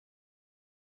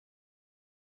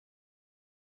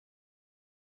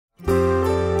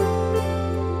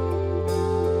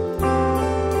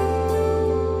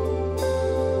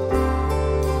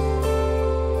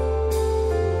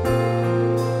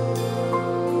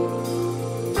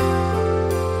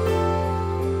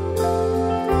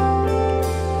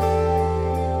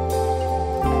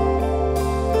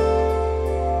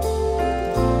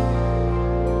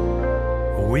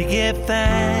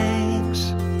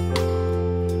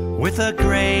with a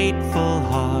grateful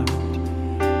heart,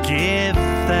 give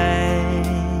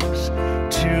thanks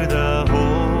to the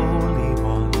Holy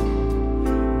One.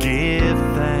 Give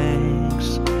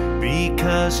thanks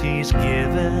because He's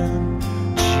given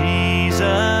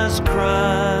Jesus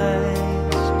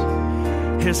Christ,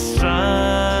 His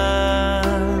Son.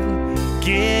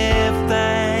 Give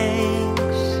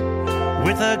thanks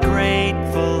with a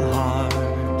grateful heart.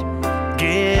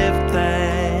 Give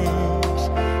thanks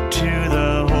to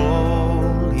the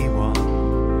Holy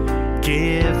One.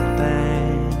 Give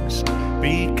thanks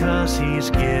because He's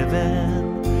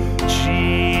given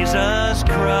Jesus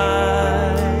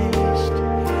Christ,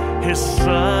 His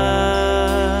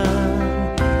Son.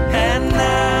 And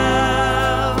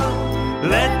now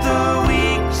let the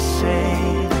weak say,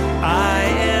 I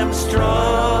am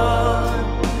strong.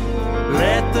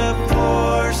 Let the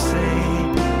poor say,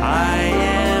 I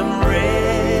am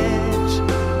rich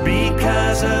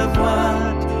because of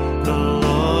what the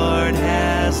Lord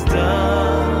has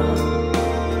done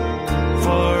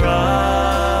for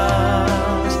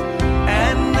us.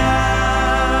 And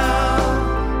now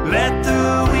let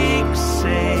the weak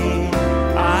say,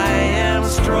 I am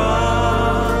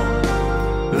strong.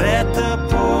 Let the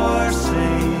poor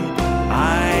say,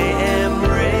 I am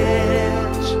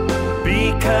rich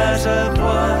because of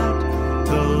what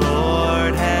the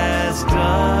Lord has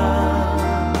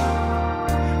done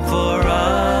for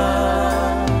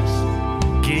us.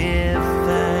 Give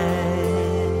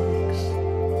thanks.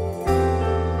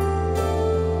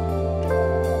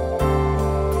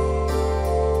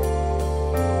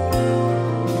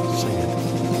 Sing it.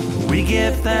 We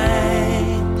give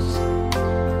thanks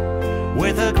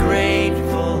with a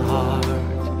grateful heart.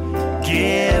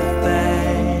 Give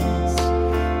thanks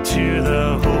to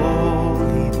the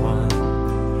Holy One.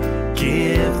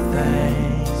 Give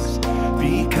thanks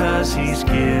because He's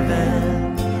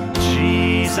given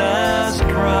Jesus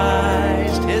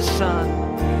Christ, His Son,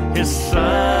 His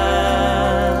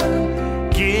Son.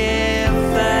 Give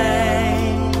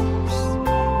thanks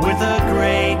with a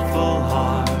grateful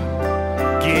heart.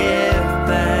 Give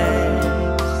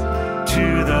thanks to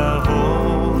the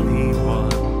Holy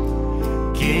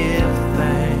One. Give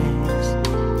thanks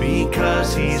because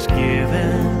He's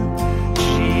given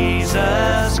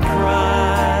Jesus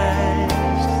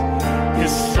Christ,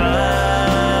 His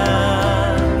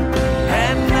Son.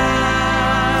 And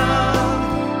now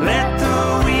let the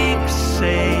weak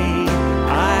say,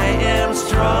 I am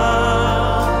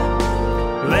strong.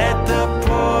 Let the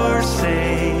poor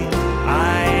say,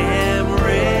 I am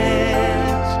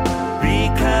rich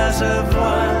because of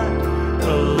what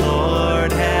the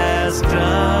Lord has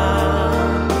done